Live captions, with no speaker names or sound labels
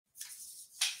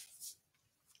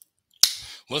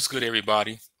What's good,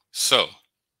 everybody? So,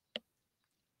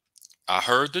 I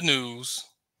heard the news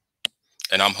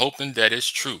and I'm hoping that it's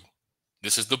true.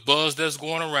 This is the buzz that's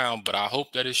going around, but I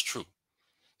hope that it's true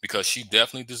because she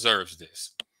definitely deserves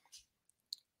this.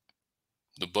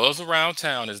 The buzz around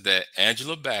town is that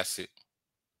Angela Bassett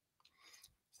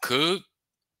could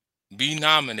be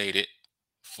nominated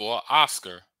for an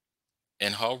Oscar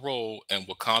in her role in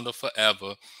Wakanda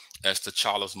Forever as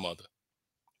T'Challa's mother.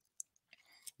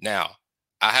 Now,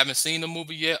 I haven't seen the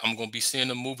movie yet. I'm going to be seeing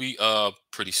the movie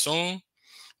pretty soon.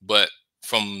 But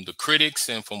from the critics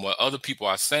and from what other people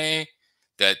are saying,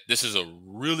 that this is a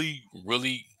really,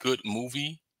 really good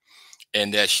movie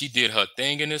and that she did her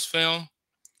thing in this film.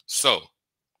 So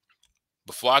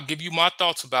before I give you my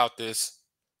thoughts about this,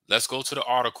 let's go to the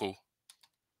article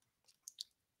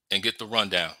and get the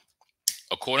rundown.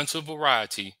 According to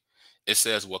Variety, it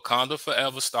says Wakanda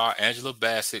Forever star Angela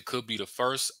Bassett could be the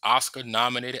first Oscar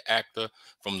nominated actor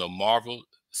from the Marvel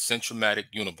Cinematic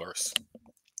Universe.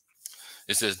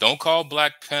 It says, don't call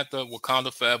Black Panther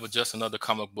Wakanda Forever just another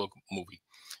comic book movie.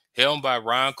 Helmed by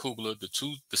Ryan Coogler,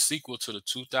 the sequel to the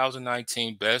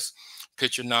 2019 Best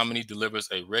Picture nominee delivers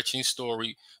a wrenching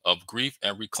story of grief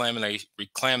and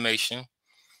reclamation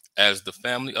as the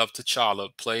family of T'Challa,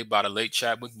 played by the late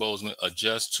Chadwick Boseman,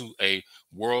 adjusts to a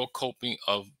world coping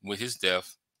with his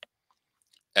death.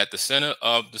 At the center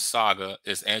of the saga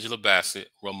is Angela Bassett,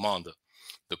 Ramonda,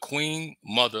 the queen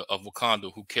mother of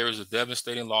Wakanda, who carries the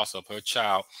devastating loss of her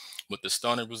child with the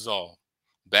stunning resolve.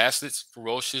 Bassett's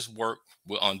ferocious work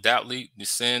will undoubtedly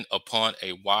descend upon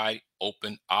a wide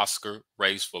open Oscar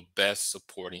race for Best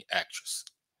Supporting Actress.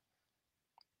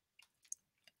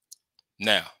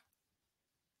 Now,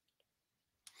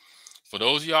 for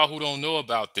those of y'all who don't know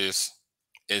about this,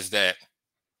 is that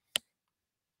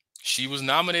she was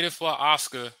nominated for an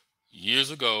Oscar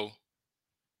years ago,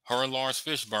 her and Lawrence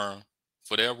Fishburne,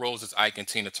 for their roles as Ike and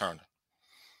Tina Turner.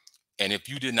 And if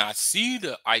you did not see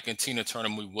the Ike and Tina Turner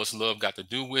movie, What's Love Got to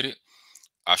Do with It,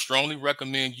 I strongly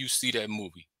recommend you see that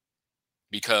movie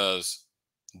because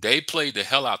they played the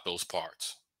hell out those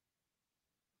parts.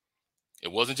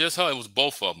 It wasn't just her, it was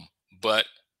both of them. But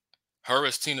her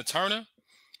as Tina Turner,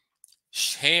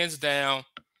 hands down,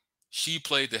 she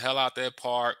played the hell out that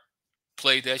part,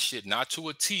 played that shit not to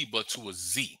a T, but to a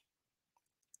Z.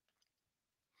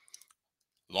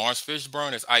 Lawrence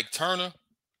Fishburne as Ike Turner,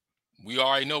 we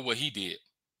already know what he did.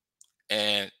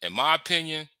 And in my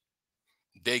opinion,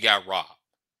 they got robbed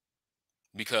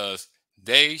because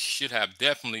they should have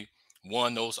definitely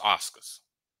won those Oscars.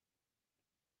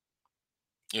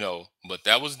 But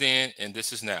that was then and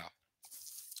this is now.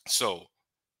 So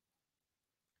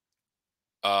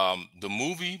the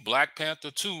movie Black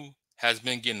Panther 2 has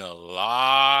been getting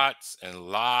lots and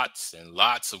lots and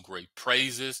lots of great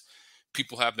praises.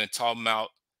 People have been talking about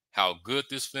how good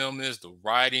this film is, the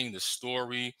writing, the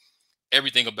story,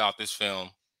 everything about this film.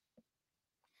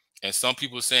 And some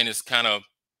people are saying it's kind of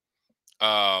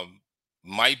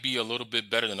might be a little bit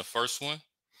better than the first one.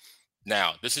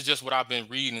 Now, this is just what I've been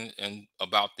reading and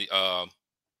about the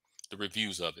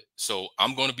reviews of it. So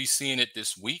I'm going to be seeing it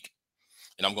this week,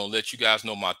 and I'm going to let you guys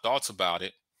know my thoughts about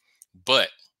it. But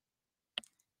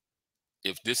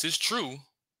if this is true,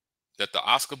 that the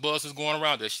Oscar buzz is going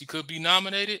around, that she could be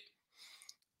nominated,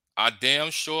 I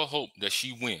damn sure hope that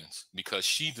she wins because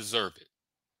she deserved it.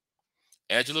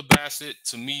 Angela Bassett,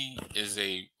 to me, is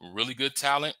a really good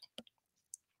talent.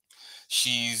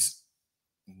 She's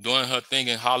doing her thing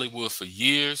in Hollywood for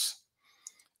years,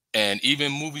 and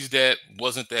even movies that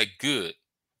wasn't that good.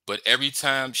 But every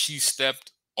time she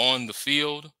stepped on the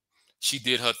field, she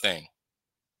did her thing.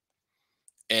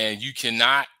 And you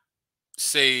cannot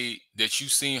say that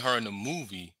you've seen her in a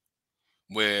movie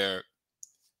where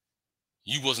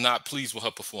you was not pleased with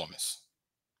her performance.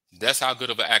 That's how good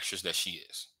of an actress that she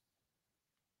is.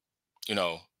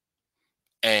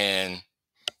 And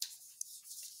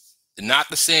not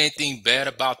to say anything bad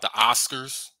about the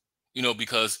Oscars,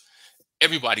 because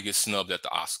everybody gets snubbed at the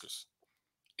Oscars.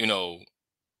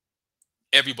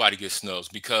 Everybody gets snubs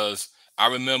because I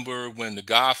remember when The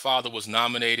Godfather was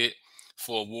nominated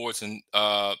for awards and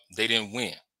they didn't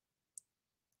win.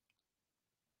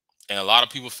 And a lot of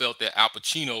people felt that Al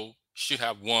Pacino should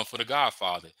have won for The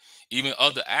Godfather. Even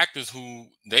other actors who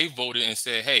they voted and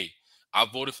said, hey, I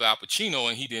voted for Al Pacino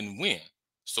and he didn't win.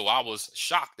 So I was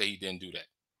shocked that he didn't do that.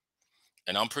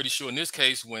 And I'm pretty sure in this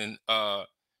case, when her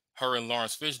and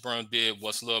Lawrence Fishburne did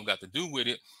What's Love Got to Do with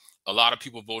It, a lot of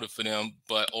people voted for them,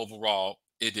 but overall,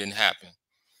 it didn't happen.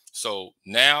 So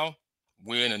now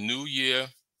we're in a new year,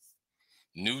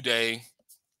 new day,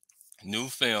 new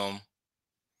film.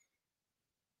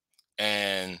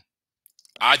 And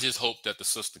I just hope that the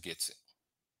sister gets it.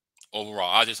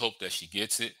 overall, I just hope that she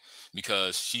gets it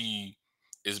because she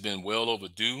has been well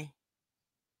overdue.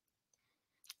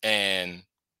 And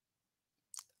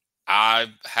I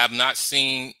have not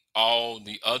seen all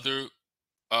the other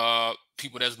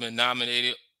people that's been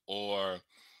nominated or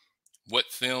what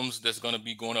films that's going to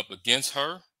be going up against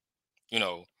her, you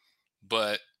know,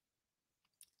 but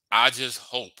I just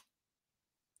hope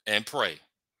and pray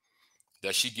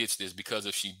that she gets this because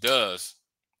if she does,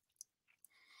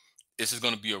 this is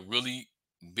going to be a really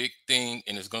big thing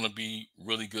and it's going to be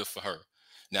really good for her.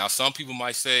 Now, some people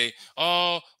might say,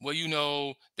 oh,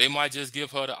 well, they might just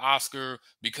give her the Oscar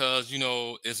because,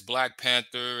 it's Black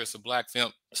Panther, it's a black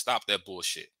film. Stop that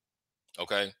bullshit.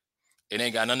 Okay. It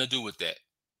ain't got nothing to do with that.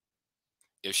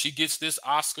 If she gets this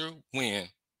Oscar win,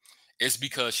 it's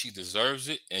because she deserves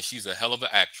it and she's a hell of an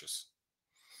actress.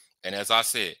 And as I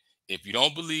said, if you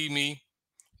don't believe me,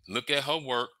 look at her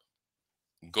work,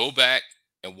 go back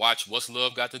and watch What's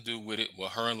Love Got to Do with It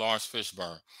with her and Lawrence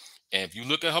Fishburne. And if you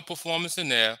look at her performance in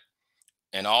there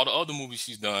and all the other movies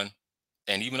she's done,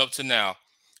 and even up to now,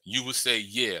 you would say,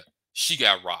 yeah, she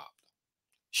got robbed.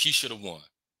 She should have won.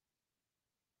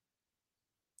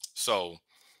 So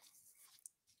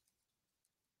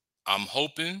I'm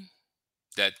hoping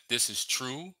that this is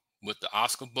true with the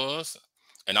Oscar buzz,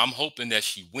 and I'm hoping that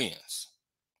she wins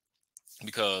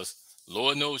because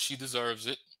Lord knows she deserves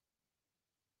it.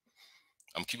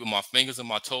 I'm keeping my fingers and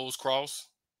my toes crossed,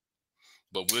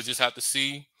 but we'll just have to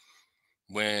see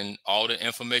when all the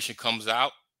information comes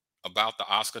out about the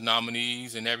Oscar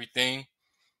nominees and everything.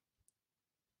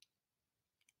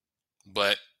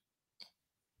 But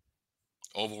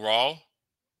overall,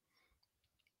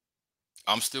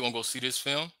 I'm still gonna go see this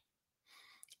film,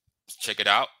 check it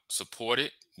out, support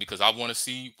it, because I want to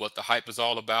see what the hype is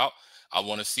all about. I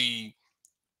want to see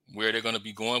where they're going to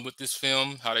be going with this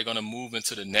film, how they're going to move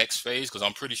into the next phase, because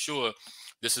I'm pretty sure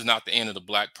this is not the end of the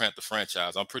Black Panther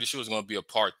franchise. I'm pretty sure it's going to be a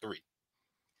part 3.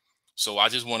 So I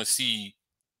just want to see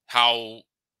how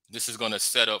this is going to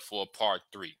set up for a part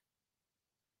 3.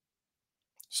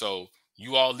 So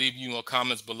you all leave your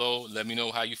comments below. Let me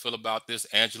know how you feel about this.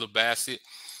 Angela Bassett,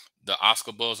 the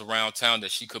Oscar buzz around town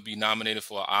that she could be nominated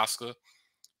for an Oscar.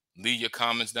 Leave your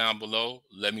comments down below.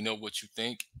 Let me know what you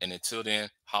think. And until then,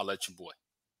 holla at your boy.